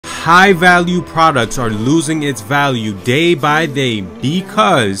high value products are losing its value day by day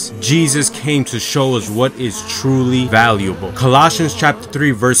because Jesus came to show us what is truly valuable. Colossians chapter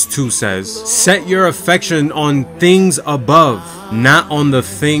 3 verse 2 says, "Set your affection on things above, not on the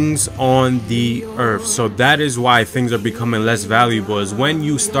things on the earth." So that is why things are becoming less valuable, is when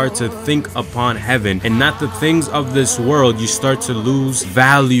you start to think upon heaven and not the things of this world. You start to lose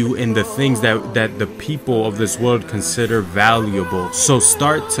value in the things that the people of this world consider valuable. So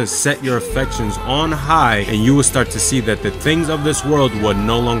start to set your affections on high, and you will start to see that the things of this world will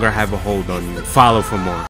no longer have a hold on you. Follow for more.